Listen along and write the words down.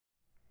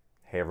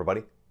Hey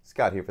everybody,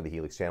 Scott here for the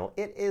Helix channel.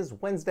 It is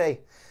Wednesday.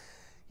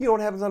 You know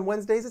what happens on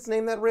Wednesdays? It's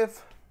Name That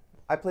Riff.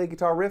 I play a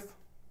guitar riff,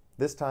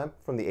 this time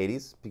from the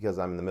 80s, because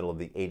I'm in the middle of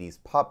the 80s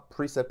pop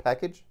preset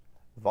package.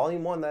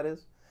 Volume 1, that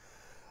is.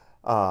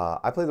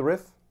 I play the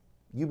riff.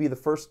 You be the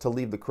first to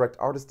leave the correct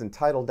artist and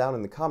title down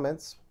in the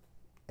comments,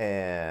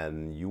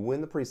 and you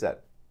win the preset.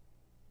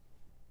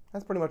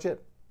 That's pretty much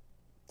it.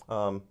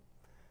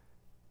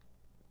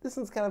 This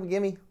one's kind of a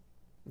gimme.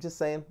 Just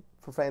saying,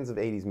 for fans of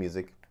 80s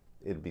music,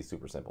 it'd be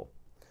super simple.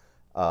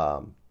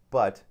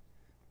 But,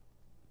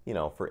 you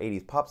know, for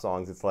 80s pop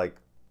songs, it's like,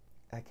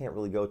 I can't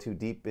really go too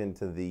deep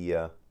into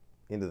the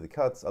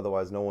cuts,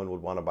 otherwise no one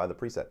would want to buy the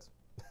presets.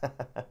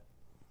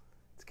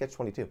 It's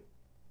catch-22.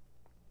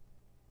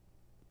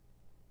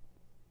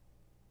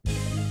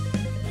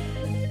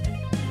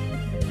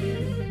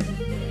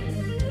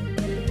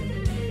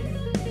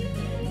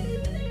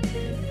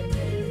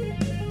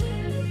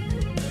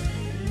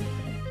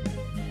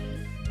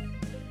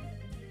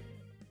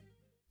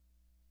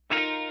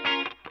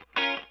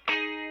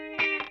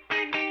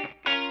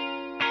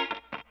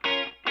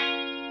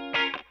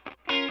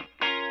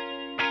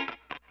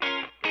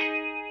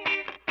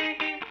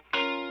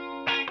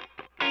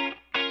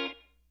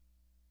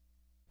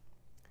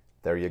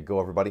 There you go,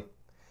 everybody.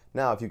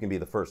 Now, if you can be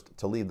the first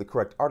to leave the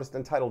correct artist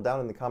and title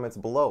down in the comments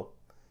below,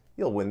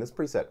 you'll win this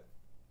preset.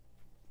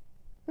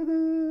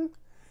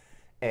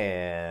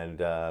 And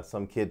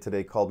some kid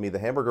today called me the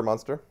Hamburger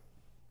Monster.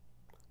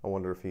 I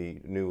wonder if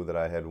he knew that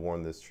I had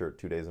worn this shirt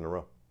 2 days in a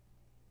row.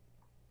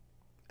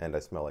 And I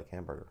smell like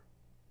hamburger.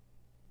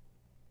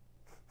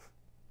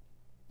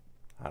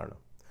 I don't know.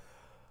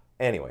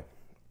 Anyway,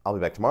 I'll be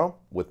back tomorrow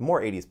with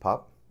more 80s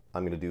pop.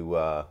 I'm going to do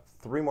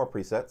 3 more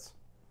presets.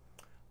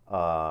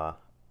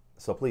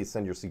 So please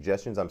send your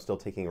suggestions. I'm still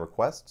taking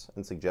requests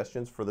and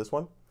suggestions for this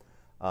one.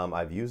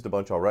 I've used a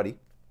bunch already,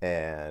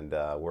 and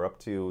we're up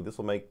to, this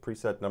will make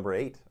preset number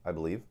 8, I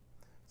believe.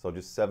 So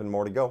just 7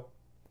 more to go.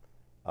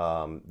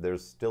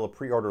 There's still a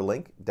pre-order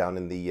link down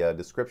in the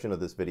description of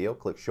this video.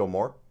 Click Show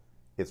More.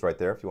 It's right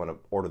there if you want to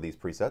order these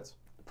presets,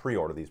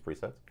 pre-order these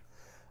presets.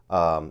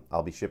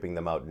 I'll be shipping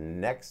them out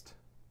next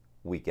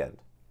weekend.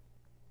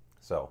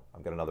 So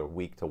I've got another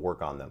week to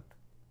work on them.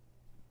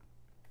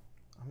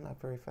 I'm not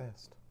very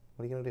fast.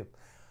 What are you going to do?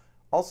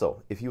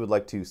 Also, if you would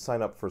like to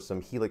sign up for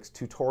some Helix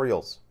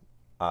tutorials,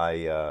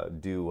 I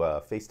do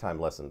FaceTime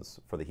lessons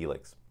for the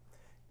Helix.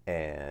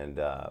 And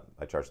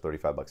I charge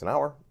 35 bucks an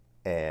hour.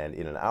 And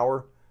in an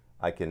hour,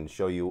 I can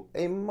show you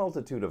a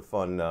multitude of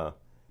fun,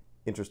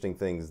 interesting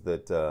things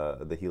that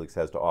the Helix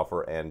has to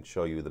offer and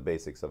show you the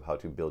basics of how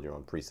to build your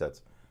own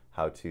presets,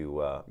 how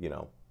to, you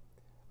know,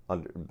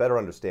 better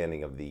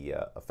understanding of the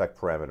effect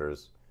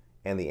parameters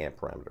and the amp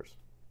parameters.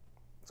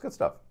 It's good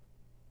stuff.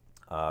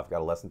 I've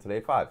got a lesson today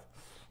at 5,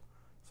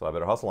 so I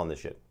better hustle on this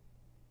shit.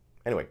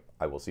 Anyway,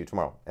 I will see you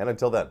tomorrow. And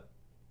until then,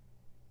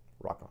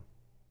 rock on.